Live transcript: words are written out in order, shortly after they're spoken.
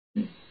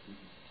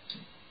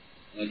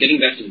Getting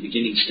back to the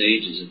beginning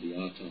stages of the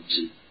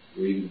autopsy,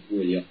 or even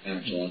before the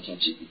actual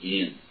autopsy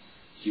began,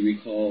 do you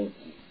recall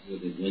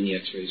when the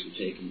x-rays were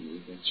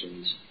taken, the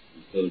x-rays,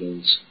 and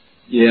photos?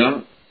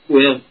 Yeah,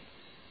 well,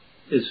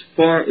 as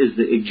far as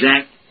the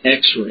exact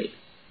x-ray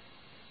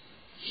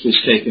was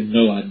taken,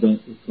 no, I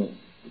don't recall.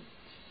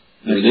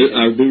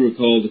 I do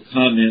recall the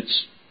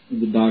comments of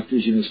the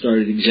doctors,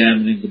 started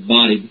examining the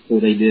body before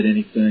they did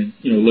anything,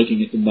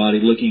 looking at the body,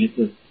 looking at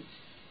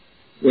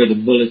where the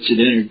bullets had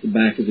entered the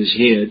back of his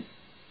head.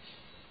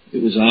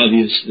 It was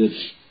obvious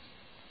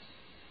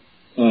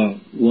that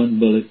one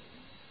bullet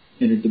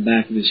entered the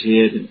back of his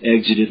head and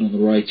exited on the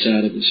right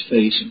side of his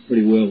face and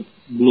pretty well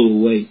blew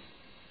away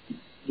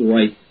the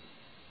right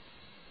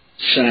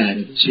side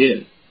of his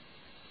head.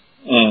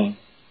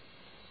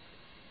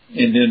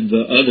 And then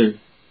the other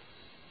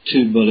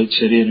two bullets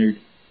had entered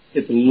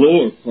at the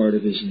lower part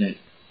of his neck.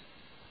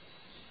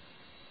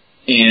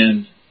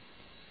 And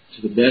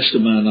to the best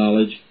of my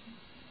knowledge,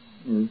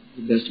 or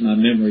the best of my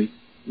memory,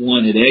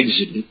 one had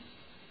exited.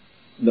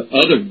 The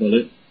other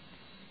bullet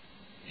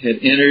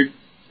had entered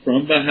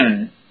from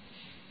behind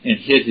and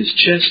hit his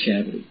chest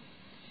cavity.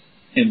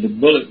 And the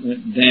bullet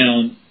went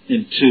down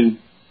into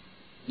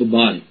the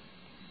body.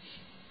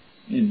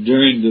 And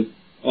during the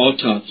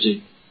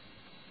autopsy,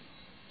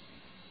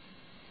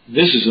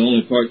 this is the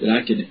only part that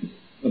I can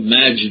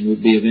imagine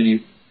would be of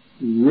any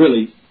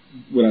really,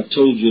 what I've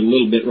told you a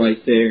little bit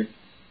right there,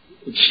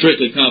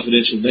 strictly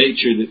confidential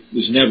nature that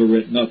was never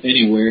written up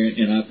anywhere,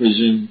 and I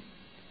presume,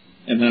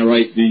 am I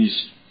right,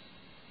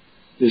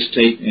 this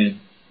tape and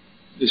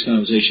this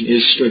conversation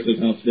is strictly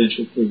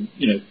confidential for,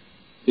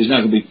 it's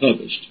not going to be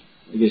published,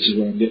 I guess is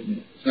what I'm getting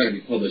at. It's not going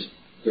to be published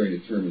during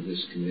the term of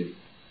this committee.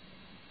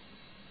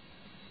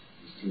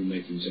 It's through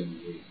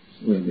 1978.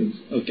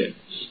 Well, okay.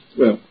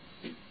 Well,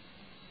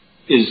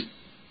 is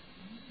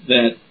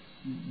that,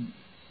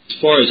 as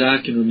far as I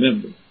can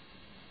remember,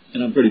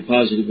 and I'm pretty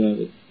positive of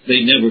it,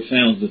 they never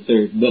found the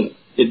third bullet.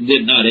 It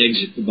did not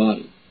exit the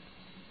body.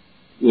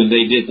 When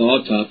they did the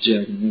autopsy,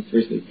 I can remember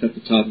first they cut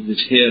the top of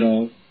his head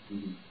off,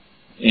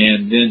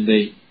 and then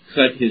they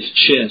cut his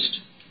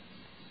chest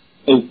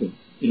open,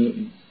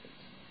 and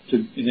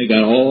they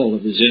got all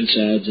of his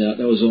insides out.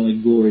 That was the only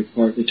gory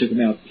part. They took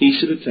him out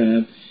piece at a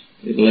time.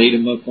 They laid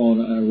him up on,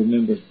 I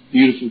remember,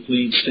 beautiful,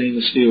 clean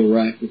stainless steel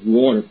rack with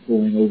water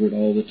pouring over it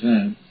all the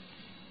time.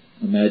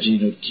 Imagine,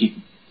 to keep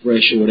it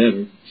fresh or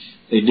whatever.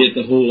 They did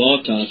the whole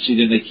autopsy,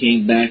 then they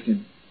came back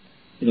and,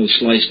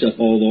 sliced up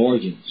all the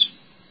organs.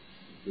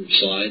 Your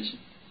slides?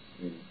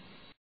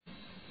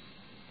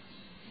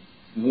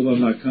 I hope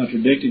I'm not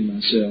contradicting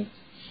myself.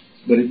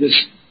 But at this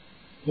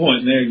point,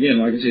 and there again,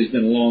 like I said, it's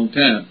been a long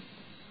time,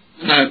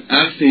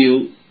 I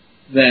feel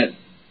that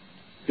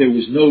there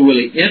was no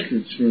really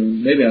entrance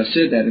room. Maybe I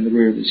said that in the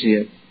rear of his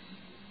head.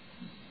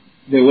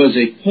 There was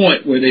a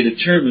point where they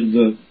determined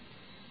the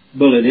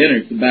bullet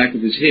entered the back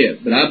of his head.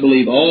 But I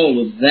believe all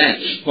of that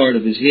part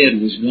of his head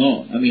was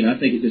gone. I mean, I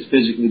think it just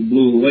physically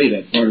blew away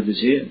that part of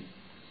his head.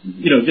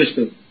 Just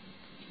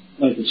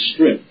like a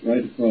strip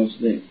right across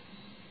there.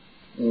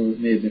 Or it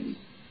may have been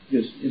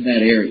just in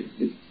that area.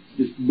 It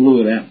just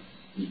blew it out.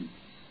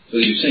 So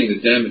you're saying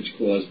the damage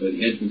caused by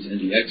the entrance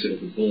and the exit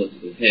of the bullet to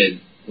the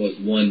head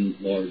caused one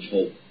large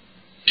hole?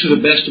 To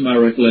the best of my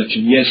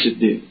recollection, yes, it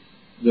did.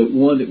 The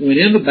one that went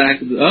in the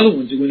back of the other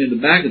ones that went in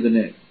the back of the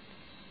neck.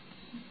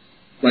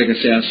 Like I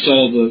say, I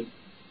saw the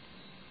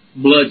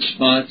blood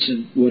spots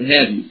and what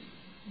have you,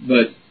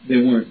 but they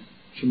weren't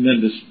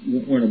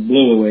weren't a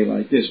blowaway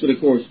like this. But of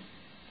course,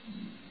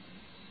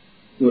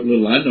 what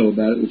little I know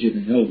about it, which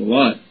isn't a hell of a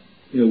lot,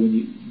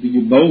 when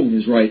your bone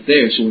is right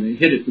there, so when it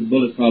hit it, the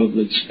bullet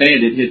probably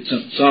expanded, hit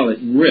something solid,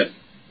 and ripped.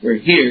 Where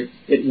here,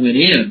 it went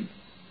in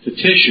to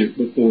tissue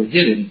before it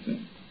hit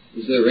anything.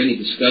 Was there any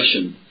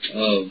discussion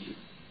of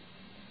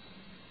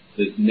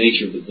the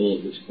nature of the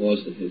bullet which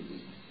caused the hit?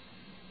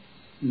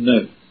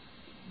 No.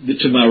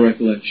 To my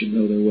recollection,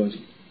 no, there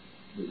wasn't.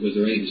 Was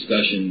there any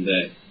discussion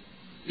that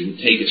it would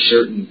take a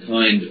certain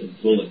kind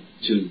of bullet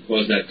to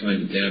cause that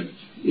kind of damage?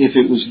 If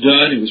it was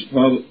done, it was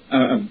probably,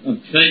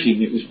 I'm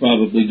thinking it was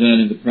probably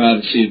done in the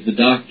privacy of the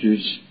doctors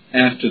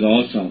after the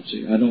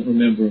autopsy. I don't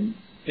remember,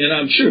 and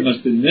I'm sure it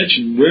must have been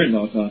mentioned during the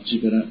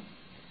autopsy, but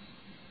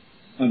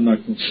I'm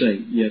not going to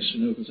say yes or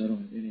no because I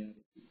don't have any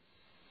idea.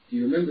 Do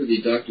you remember the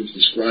doctors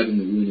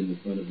describing the wound in the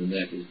front of the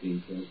neck as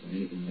being caused by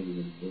anything other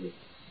than a bullet?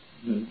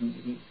 No, no,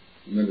 no.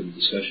 Remember the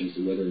discussion as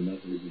to whether or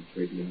not there was a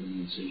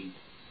tracheotomy incision?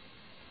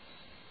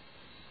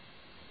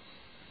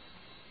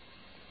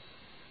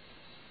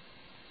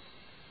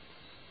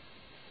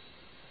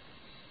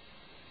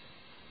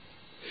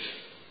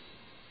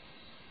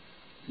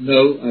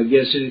 No, I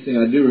guess anything.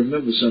 I do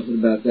remember something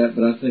about that,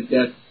 but I think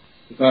that,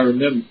 if I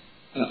remember,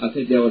 I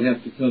think that would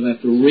have to come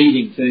after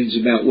reading things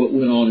about what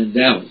went on in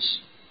Dallas.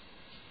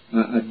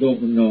 I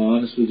don't know,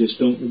 honestly, just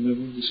don't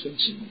remember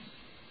discussing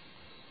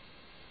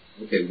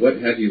that. Okay,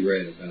 what have you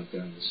read about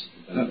Dallas,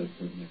 about that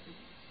front neck?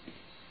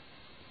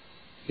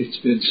 It's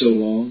been so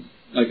long.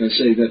 Like I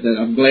say, that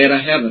I'm glad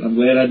I haven't. I'm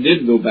glad I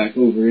didn't go back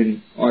over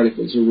any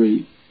articles or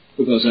read,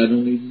 because I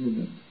don't even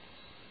remember.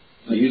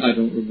 I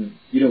don't remember.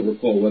 You don't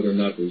recall whether or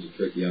not there was a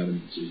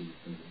tracheotomy incision?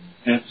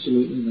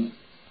 Absolutely not.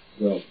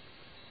 Well,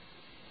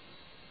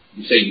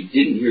 you say you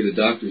didn't hear the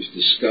doctors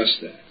discuss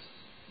that.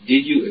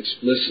 Did you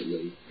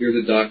explicitly hear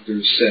the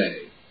doctors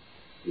say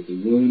that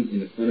the wound in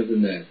the front of the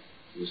neck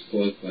was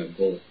caused by a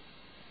bullet?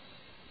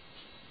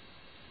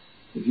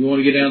 If you want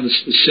to get down to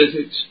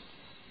specifics,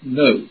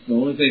 no. The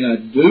only thing I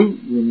do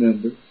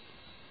remember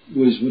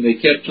was when they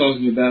kept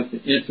talking about the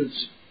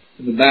entrance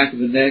in the back of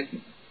the neck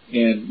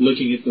and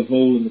looking at the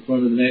hole in the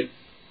front of the neck.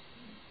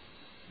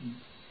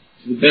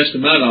 To the best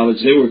of my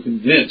knowledge, they were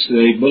convinced that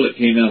a bullet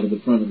came out of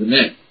the front of the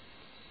neck.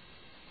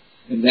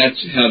 And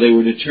that's how they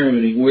were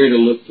determining where to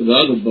look for the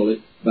other bullet,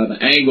 by the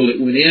angle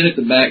it went in at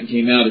the back and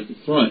came out at the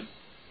front,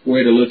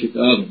 where to look at the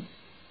other one.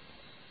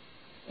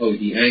 Oh,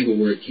 the angle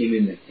where it came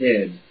in the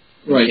head,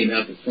 right, came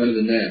out the front of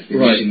the neck,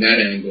 right, using that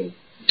angle.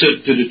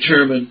 To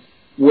determine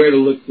where to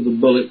look for the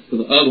bullet for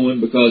the other one,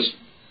 because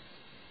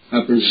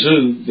I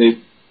presume they,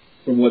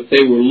 from what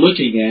they were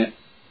looking at,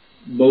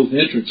 both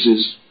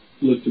entrances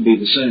looked to be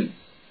the same.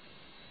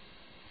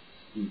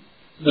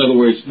 In other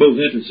words, both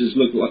entrances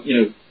looked like,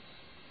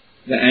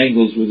 the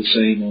angles were the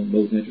same on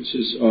both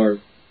entrances, or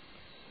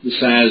the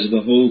size of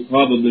the hole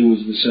probably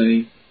was the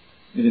same.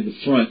 And in the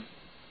front,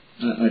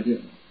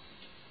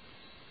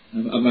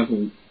 I'm not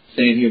going to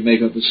stand here and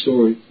make up a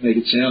story, make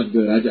it sound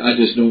good. I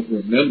just don't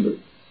remember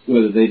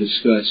whether they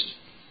discussed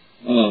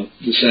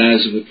the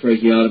size of a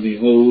tracheotomy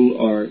hole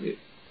or it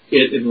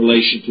in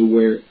relation to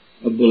where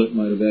a bullet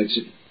might have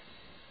exited.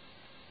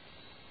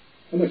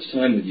 How much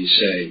time would you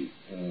say,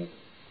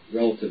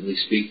 relatively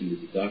speaking,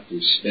 did the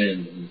doctors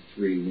spend on the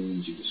three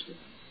wounds you described?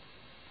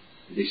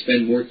 Did they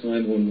spend more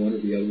time on one or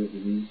the other of the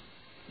wounds?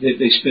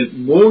 They spent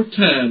more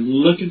time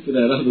looking for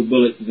that other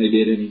bullet than they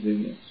did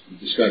anything else. You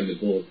described the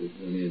bullet that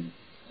went in.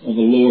 On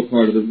the lower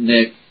part of the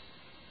neck,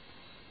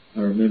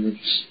 I remember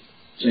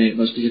saying it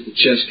must have hit the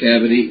chest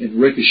cavity and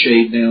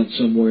ricocheted down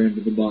somewhere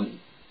into the body.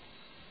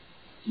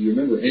 Do you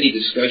remember any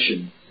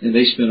discussion? And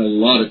they spent a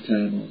lot of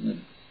time on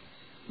that.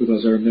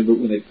 Because I remember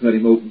when they cut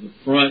him open the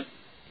front,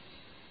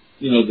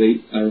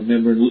 I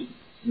remember,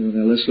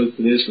 now let's look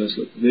for this, let's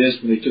look for this.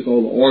 When they took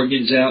all the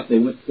organs out, they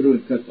went through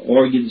and cut the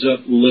organs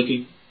up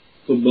looking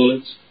for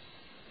bullets.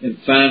 And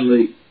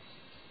finally,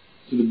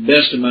 to the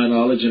best of my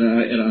knowledge, and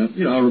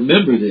I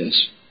remember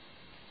this.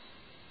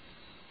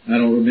 I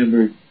don't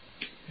remember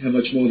how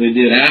much more they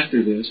did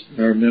after this.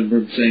 I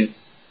remember them saying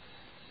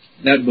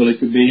that bullet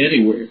could be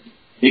anywhere.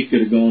 It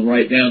could have gone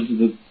right down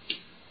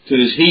to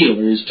his heel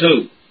or his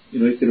toe.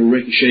 It could have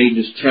ricocheted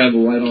and just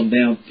traveled right on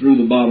down through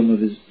the bottom of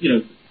his,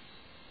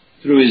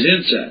 through his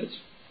insides.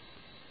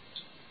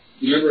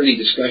 Do you remember any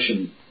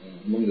discussion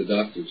among the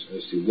doctors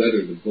as to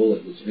whether the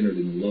bullet was entered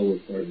in the lower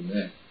part of the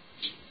neck,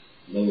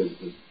 lower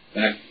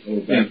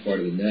back part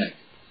of the neck,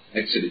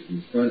 exited from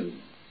the front of the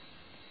neck?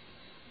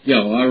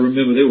 Yeah, well, I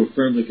remember they were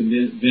firmly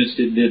convinced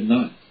it did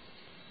not.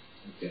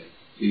 Okay.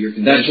 So you're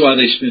convinced. That's why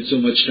they spent so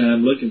much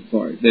time looking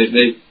for it.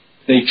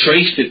 They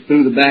traced it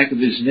through the back of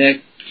his neck,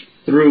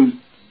 through,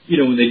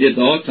 when they did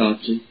the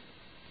autopsy,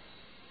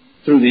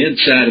 through the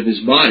inside of his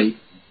body,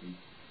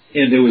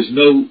 and there was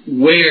no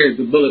where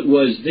the bullet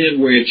was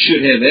then where it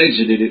should have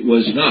exited, it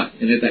was not.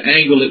 And at the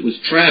angle it was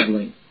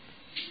traveling,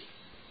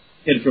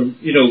 and from,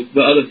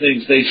 the other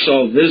things they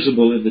saw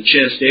visible in the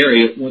chest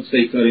area once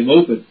they cut him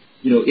open,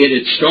 it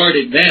had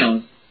started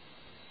down,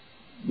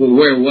 but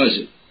where was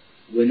it?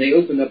 When they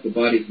opened up the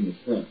body from the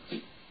front,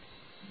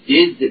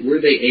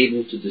 were they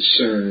able to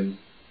discern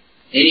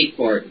any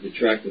part of the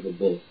track of the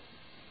bullet?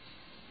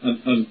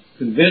 I'm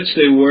convinced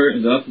they were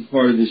in the upper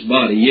part of his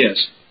body, yes,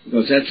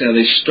 because that's how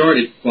they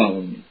started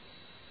following him.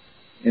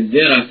 And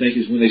then I think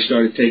is when they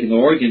started taking the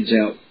organs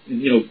out,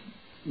 and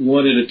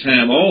one at a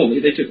time,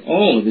 they took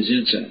all of his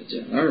insides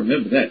out. I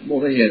remember that.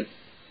 Boy, they had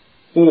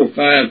 4 or 5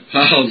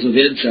 piles of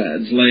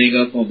insides laying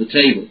up on the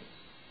table,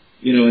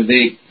 and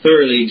they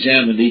thoroughly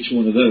examined each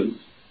one of those.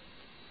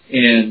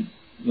 And,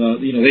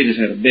 they just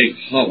had a big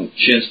hollow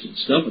chest and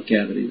stomach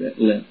cavity that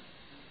left,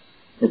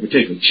 or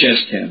particularly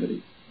chest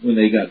cavity, when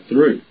they got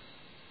through.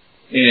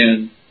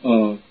 And,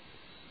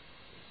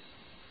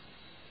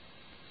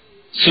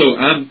 so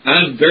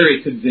I'm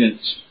very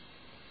convinced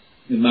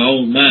in my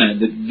own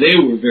mind that they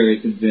were very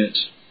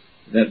convinced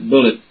that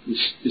bullet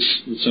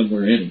was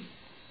somewhere in him.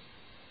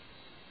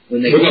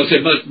 Because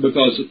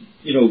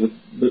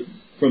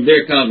from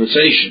their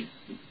conversation,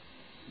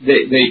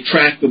 they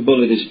tracked the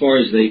bullet as far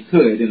as they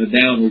could in a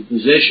downward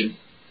position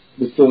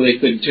before they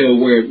couldn't tell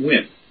where it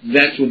went.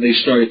 That's when they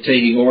started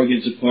taking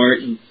organs apart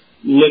and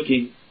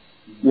looking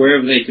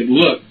wherever they could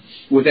look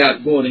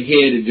without going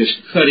ahead and just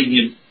cutting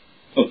him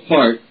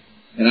apart.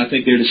 And I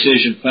think their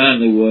decision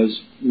finally was,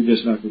 we're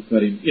just not going to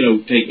cut him,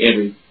 take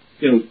every,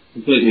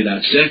 completely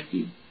dissect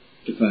him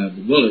to find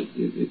the bullet.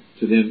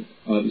 To them,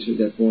 obviously, at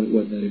that point, it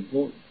wasn't that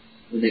important.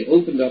 When they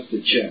opened up the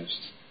chest,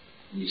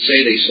 and you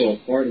say they saw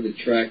part of the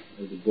track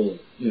of the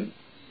bullet, yeah,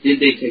 did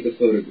they take a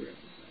photograph of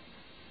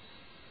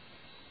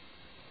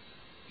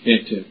that?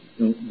 Can't tell.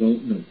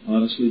 Don't know.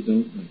 Honestly,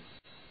 don't know.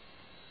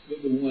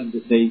 the one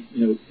that they,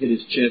 hit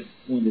his chest,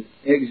 one that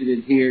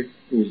exited here,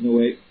 there was no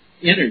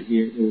entered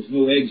here, there was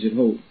no exit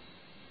hole.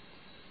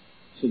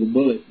 So the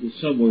bullet was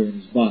somewhere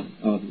in his body,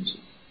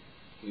 obviously.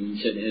 And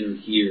you said entered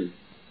here,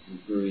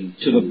 referring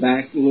to the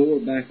lower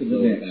back of the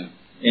neck.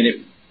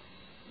 And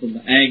from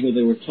the angle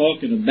they were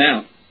talking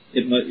about,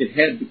 it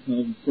had to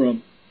come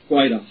from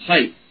quite a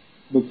height,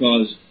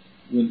 because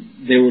when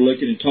they were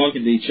looking and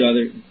talking to each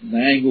other, from the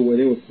angle where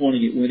they were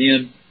pointing, it went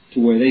in to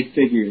where they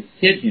figured it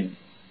hit him.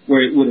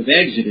 Where it would have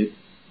exited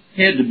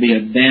had to be a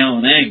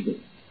down angle.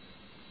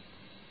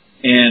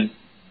 And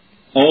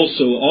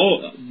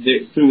also,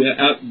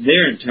 throughout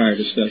their entire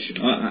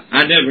discussion,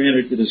 I never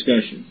entered the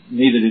discussion,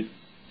 neither did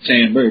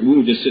Sam Bird. We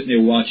were just sitting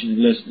there watching and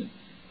listening.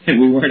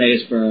 And we weren't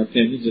asked for our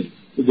opinions, and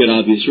for good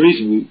obvious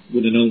reason. We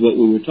would have known what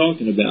we were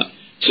talking about.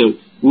 So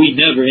we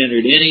never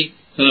entered any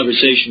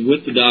conversation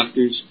with the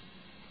doctors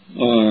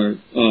or,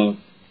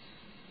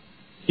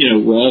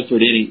 were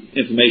offered any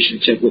information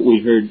except what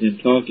we heard them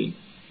talking.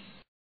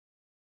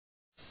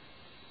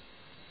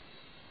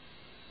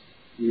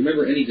 Do you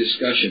remember any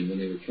discussion when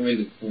they were trying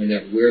to find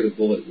out where the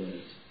bullet went,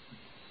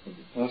 of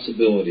the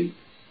possibility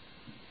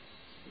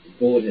that the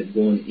bullet had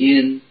gone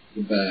in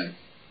the back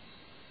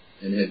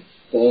and had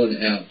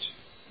fallen out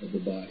of the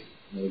body?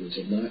 In other words,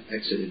 had not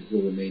exited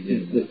or remained in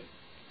the body.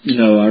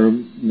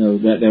 No,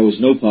 that was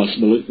no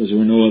possibility, because there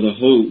were no other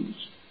holes.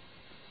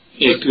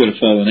 It could have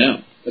fallen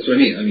out. That's what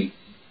I mean.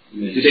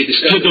 Did they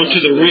discuss to go to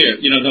the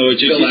rear? It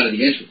fell out of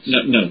the entrance.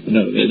 No.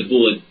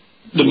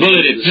 The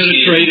bullet had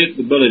penetrated.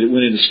 The bullet had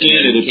went in the skin.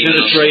 It had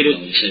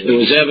penetrated. There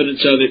was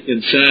evidence of it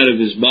inside of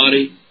his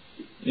body,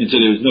 and so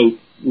there was no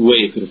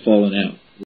way it could have fallen out.